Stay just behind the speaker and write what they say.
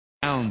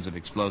pounds of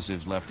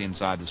explosives left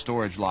inside the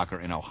storage locker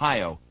in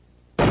Ohio.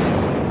 But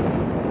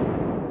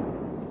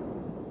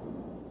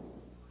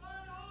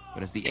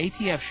as the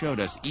ATF showed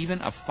us,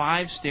 even a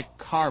 5-stick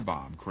car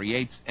bomb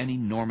creates an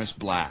enormous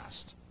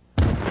blast.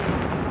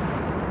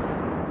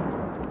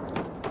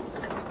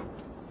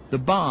 The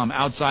bomb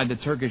outside the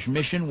Turkish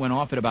mission went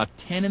off at about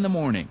 10 in the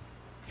morning.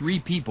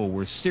 3 people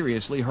were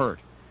seriously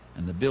hurt,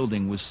 and the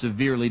building was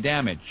severely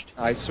damaged.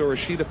 I saw a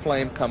sheet of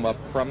flame come up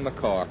from the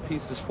car,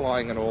 pieces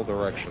flying in all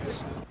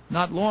directions.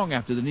 Not long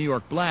after the New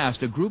York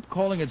blast, a group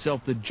calling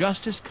itself the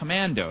Justice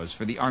Commandos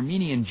for the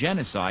Armenian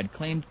Genocide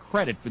claimed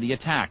credit for the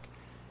attack,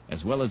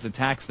 as well as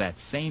attacks that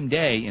same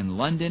day in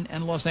London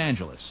and Los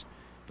Angeles.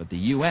 But the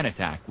UN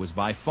attack was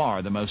by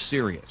far the most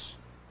serious.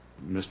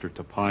 Mr.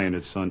 Topalian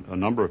had sent a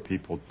number of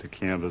people to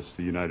canvass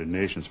the United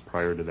Nations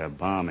prior to that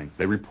bombing.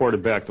 They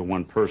reported back to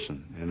one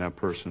person, and that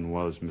person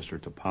was Mr.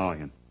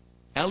 Topalian.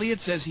 Elliott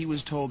says he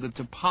was told that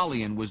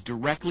Topalian was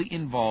directly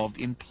involved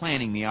in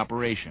planning the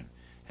operation,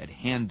 had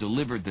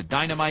hand-delivered the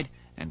dynamite,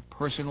 and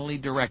personally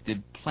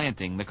directed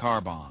planting the car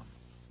bomb.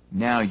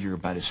 Now you're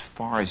about as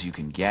far as you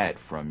can get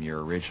from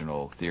your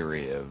original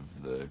theory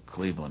of the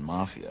Cleveland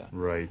Mafia.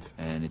 Right.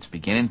 And it's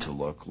beginning to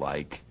look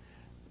like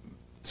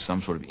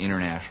some sort of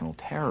international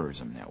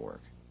terrorism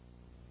network.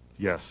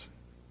 Yes,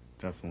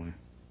 definitely.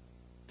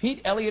 Pete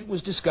Elliott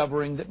was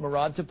discovering that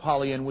Murad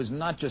Topalian was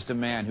not just a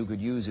man who could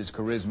use his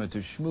charisma to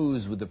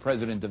schmooze with the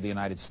President of the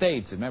United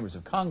States and members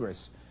of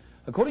Congress.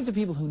 According to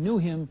people who knew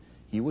him,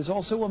 he was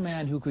also a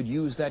man who could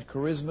use that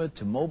charisma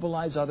to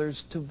mobilize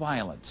others to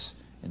violence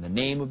in the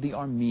name of the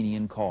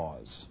Armenian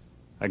cause.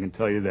 I can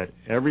tell you that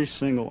every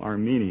single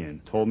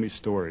Armenian told me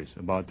stories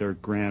about their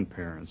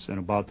grandparents and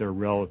about their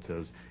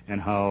relatives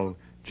and how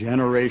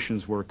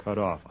generations were cut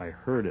off. I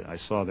heard it. I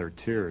saw their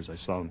tears. I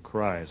saw them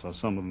cry. I saw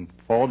some of them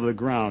fall to the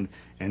ground,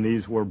 and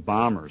these were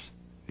bombers.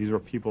 These were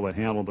people that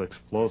handled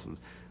explosives.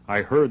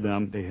 I heard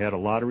them. They had a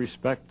lot of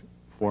respect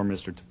for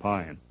Mr.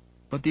 Topalian.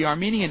 But the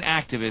Armenian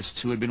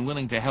activists who had been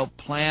willing to help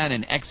plan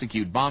and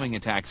execute bombing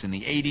attacks in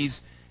the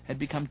 80s had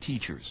become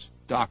teachers,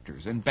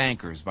 doctors, and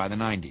bankers by the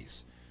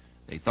 90s.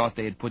 They thought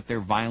they had put their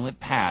violent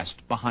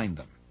past behind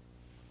them.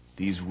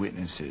 These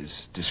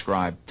witnesses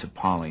described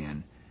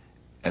Topalian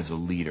as a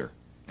leader,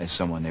 as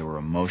someone they were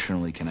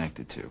emotionally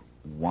connected to.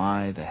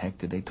 Why the heck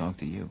did they talk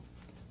to you?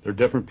 They're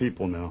different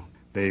people now.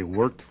 They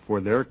worked for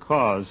their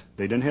cause.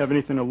 They didn't have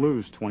anything to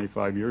lose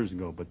 25 years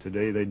ago, but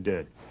today they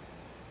did.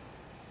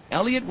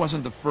 Elliott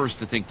wasn't the first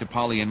to think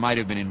Topalian might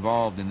have been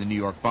involved in the New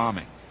York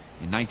bombing.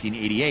 In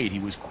 1988, he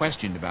was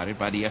questioned about it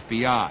by the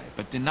FBI,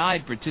 but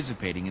denied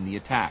participating in the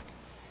attack.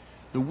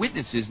 The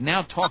witnesses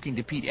now talking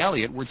to Pete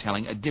Elliott were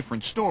telling a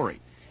different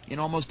story. In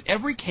almost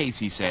every case,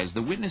 he says,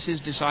 the witnesses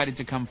decided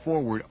to come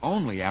forward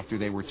only after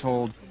they were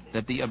told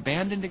that the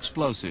abandoned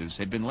explosives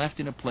had been left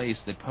in a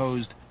place that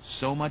posed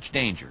so much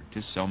danger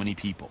to so many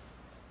people.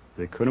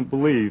 They couldn't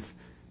believe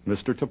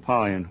Mr.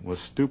 Topalian was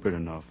stupid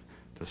enough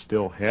to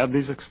still have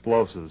these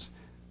explosives,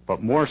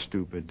 but more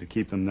stupid to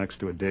keep them next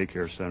to a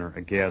daycare center,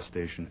 a gas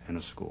station, and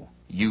a school.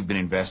 You've been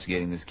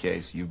investigating this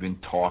case. You've been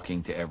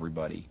talking to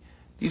everybody.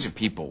 These are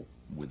people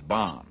with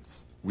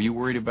bombs. Were you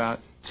worried about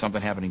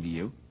something happening to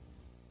you?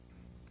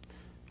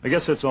 I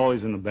guess that's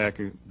always in the back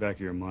of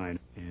your mind,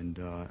 and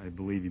I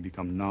believe you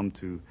become numb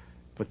to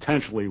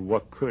potentially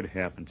what could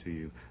happen to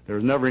you. There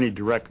was never any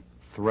direct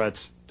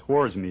threats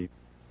towards me.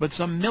 But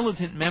some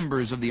militant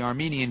members of the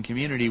Armenian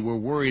community were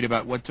worried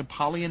about what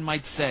Topalian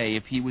might say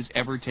if he was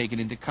ever taken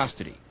into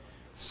custody.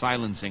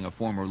 Silencing a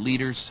former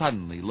leader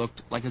suddenly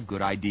looked like a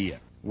good idea.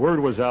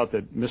 Word was out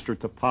that Mr.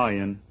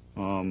 Topalian,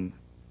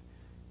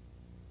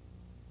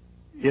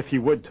 if he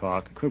would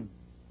talk, could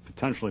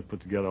potentially put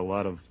together a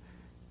lot of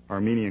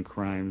Armenian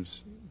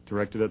crimes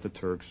directed at the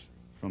Turks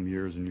from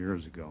years and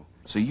years ago.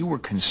 So you were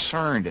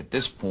concerned at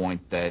this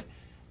point that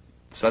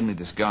suddenly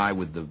this guy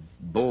with the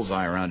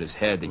bullseye around his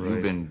head that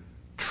you've been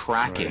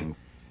tracking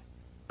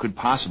could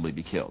possibly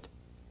be killed?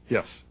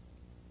 Yes.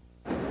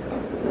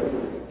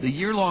 The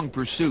year-long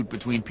pursuit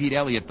between Pete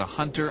Elliott, the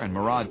hunter, and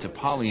Murad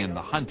Topalian,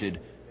 the hunted,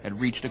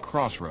 had reached a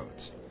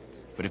crossroads.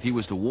 But if he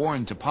was to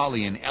warn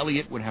Topalian,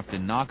 Elliott would have to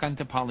knock on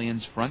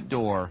Topalian's front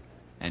door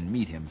and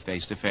meet him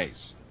face to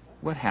face.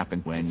 What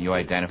happened when you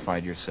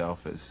identified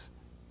yourself as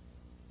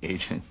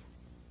Agent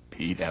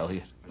Pete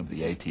Elliott of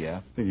the ATF?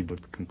 I think he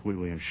looked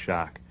completely in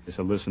shock. I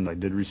said, listen, I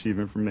did receive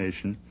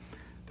information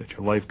that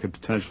your life could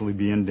potentially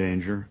be in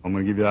danger. I'm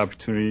going to give you the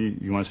opportunity.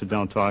 You want to sit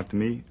down and talk to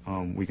me?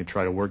 We can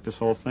try to work this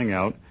whole thing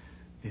out.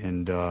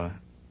 And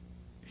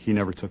he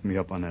never took me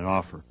up on that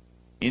offer.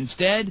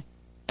 Instead,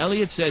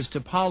 Elliott says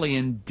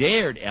Topalian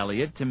dared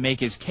Elliott to make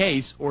his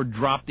case or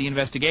drop the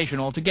investigation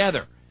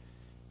altogether.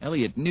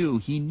 Elliott knew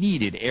he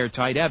needed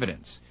airtight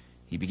evidence.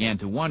 He began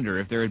to wonder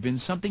if there had been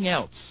something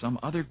else, some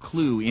other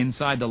clue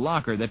inside the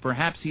locker that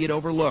perhaps he had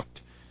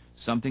overlooked,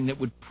 something that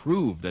would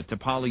prove that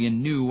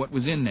Topalian knew what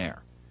was in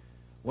there.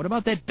 What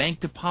about that bank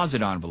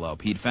deposit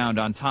envelope he'd found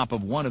on top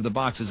of one of the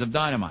boxes of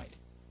dynamite?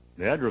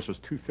 The address was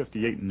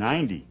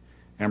 25890,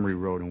 Emory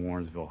Road in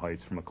Warrensville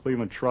Heights, from a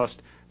Cleveland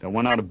trust that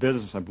went out of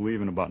business, I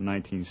believe, in about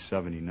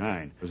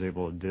 1979. I was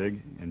able to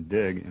dig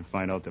and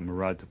find out that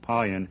Murad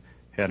Topalian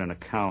had an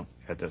account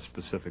at that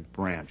specific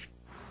branch.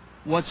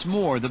 What's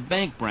more, the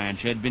bank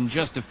branch had been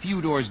just a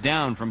few doors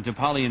down from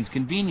Topalian's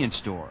convenience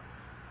store.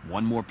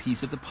 One more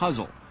piece of the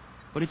puzzle,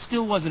 but it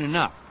still wasn't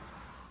enough.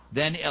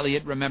 Then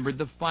Elliot remembered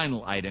the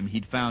final item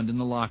he'd found in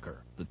the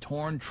locker, the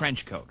torn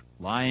trench coat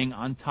lying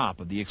on top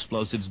of the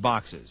explosives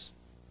boxes.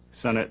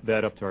 Sent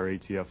that up to our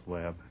ATF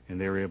lab, and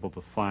they were able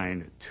to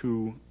find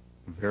 2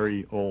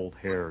 very old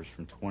hairs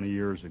from 20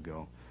 years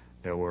ago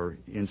that were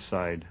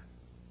inside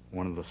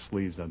one of the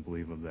sleeves, I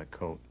believe, of that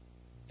coat.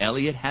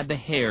 Elliot had the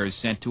hairs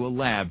sent to a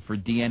lab for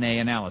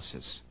DNA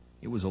analysis.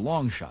 It was a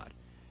long shot,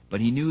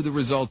 but he knew the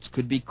results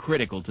could be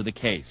critical to the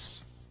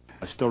case.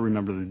 I still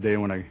remember the day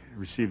when I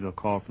received a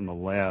call from the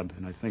lab,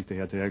 and I think they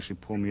had to actually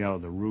pull me out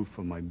of the roof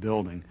of my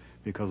building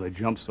because I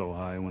jumped so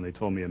high when they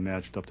told me it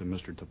matched up to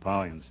Mr.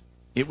 Topalian's.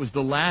 It was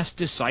the last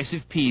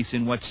decisive piece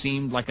in what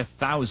seemed like a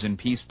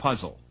 1,000-piece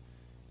puzzle.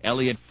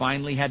 Elliot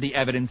finally had the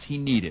evidence he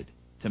needed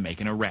to make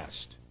an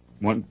arrest.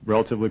 Went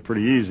relatively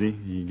pretty easy.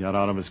 He got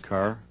out of his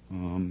car.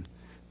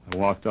 I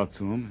walked up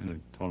to him and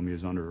I told him he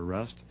was under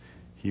arrest.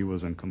 He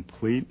was in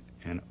complete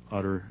and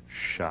utter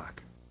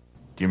shock.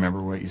 Do you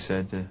remember what you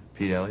said to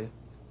Pete Elliott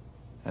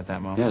at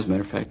that moment? Yeah, as a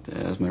matter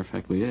of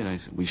fact, we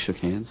did. We shook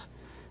hands,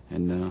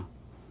 and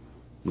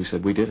we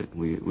said we did it.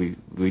 We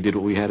did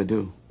what we had to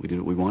do. We did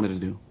what we wanted to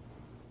do.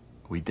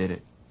 We did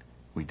it.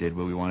 We did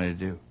what we wanted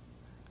to do.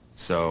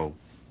 So,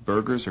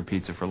 burgers or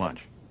pizza for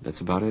lunch?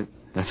 That's about it.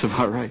 That's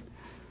about right.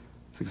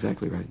 That's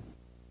exactly right.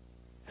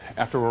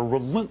 After a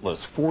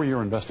relentless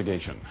 4-year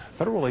investigation,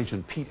 federal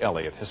agent Pete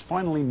Elliott has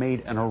finally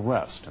made an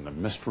arrest in the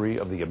mystery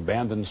of the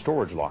abandoned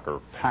storage locker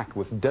packed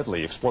with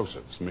deadly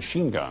explosives,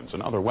 machine guns,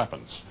 and other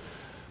weapons.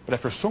 But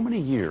after so many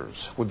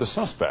years, would the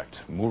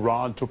suspect,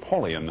 Murad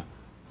Topalian,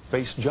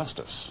 face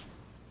justice?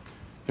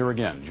 Here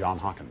again, John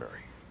Hockenberry.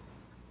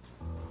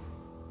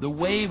 The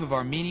wave of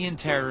Armenian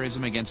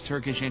terrorism against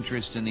Turkish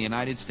interests in the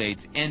United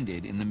States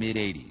ended in the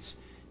mid-'80s.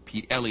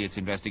 Pete Elliott's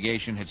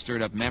investigation had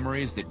stirred up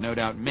memories that no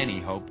doubt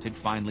many hoped had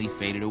finally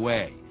faded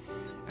away.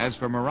 As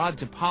for Murad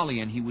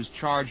Topalian, he was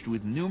charged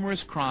with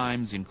numerous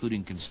crimes,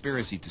 including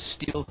conspiracy to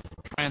steal,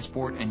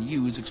 transport, and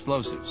use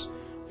explosives.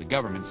 The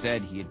government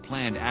said he had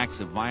planned acts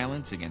of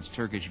violence against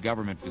Turkish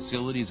government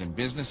facilities and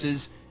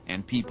businesses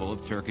and people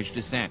of Turkish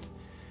descent.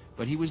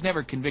 But he was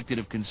never convicted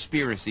of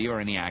conspiracy or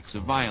any acts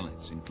of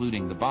violence,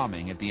 including the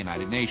bombing at the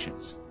United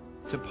Nations.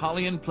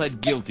 Topalian pled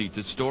guilty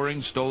to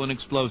storing stolen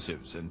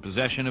explosives and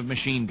possession of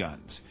machine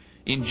guns.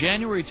 In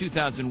January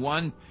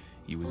 2001,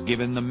 he was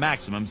given the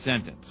maximum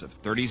sentence of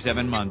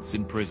 37 months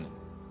in prison.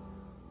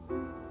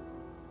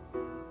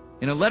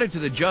 In a letter to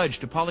the judge,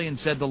 Topalian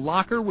said the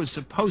locker was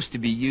supposed to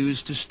be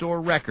used to store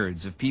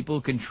records of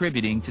people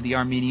contributing to the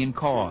Armenian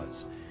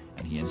cause,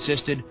 and he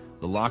insisted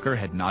the locker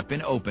had not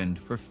been opened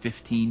for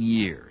 15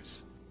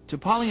 years.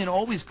 Topalian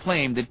always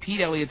claimed that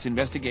Pete Elliott's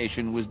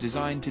investigation was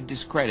designed to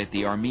discredit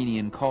the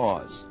Armenian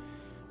cause.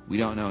 We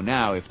don't know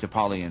now if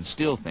Topalian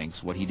still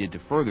thinks what he did to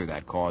further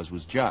that cause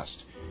was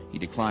just. He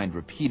declined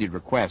repeated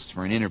requests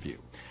for an interview.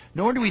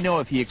 Nor do we know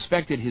if he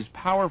expected his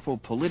powerful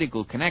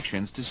political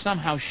connections to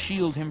somehow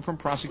shield him from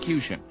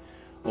prosecution,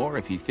 or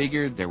if he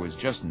figured there was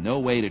just no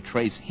way to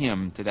trace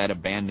him to that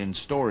abandoned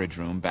storage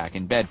room back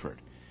in Bedford.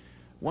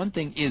 One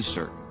thing is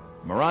certain.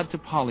 Murad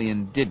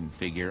Topalian didn't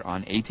figure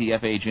on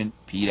ATF agent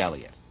Pete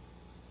Elliott.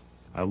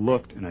 I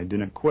looked and I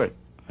didn't quit.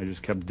 I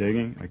just kept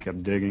digging, I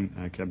kept digging,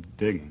 and I kept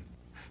digging.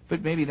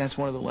 But maybe that's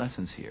one of the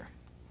lessons here.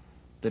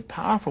 That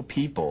powerful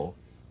people,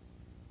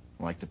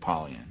 like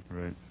Topalian,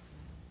 Right.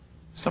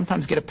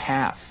 sometimes get a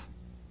pass,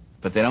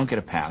 but they don't get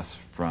a pass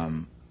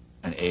from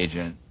an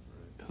agent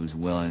who's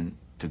willing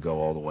to go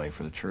all the way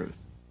for the truth.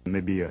 It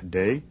may be a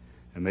day,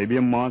 it may be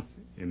a month,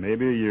 it may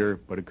be a year,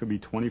 but it could be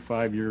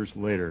 25 years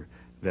later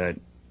that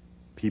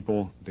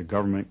people, the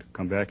government, could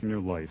come back in your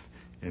life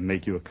and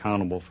make you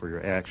accountable for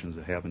your actions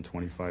that happened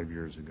 25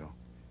 years ago.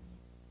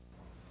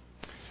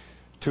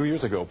 2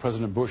 years ago,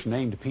 President Bush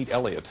named Pete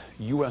Elliott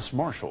U.S.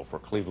 Marshal for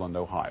Cleveland,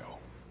 Ohio.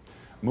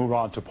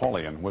 Murad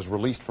Topalian was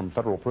released from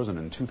federal prison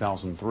in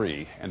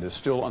 2003 and is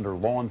still under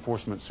law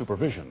enforcement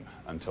supervision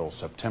until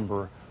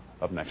September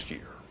of next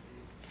year.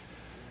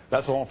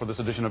 That's all for this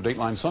edition of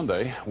Dateline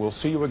Sunday. We'll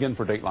see you again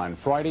for Dateline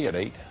Friday at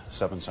 8,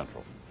 7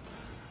 Central.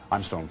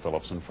 I'm Stone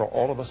Phillips, and for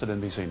all of us at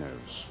NBC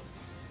News,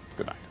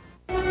 good night.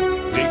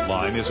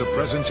 Dateline is a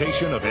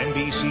presentation of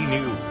NBC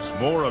News.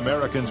 More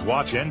Americans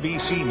watch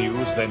NBC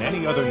News than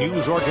any other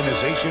news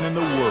organization in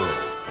the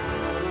world.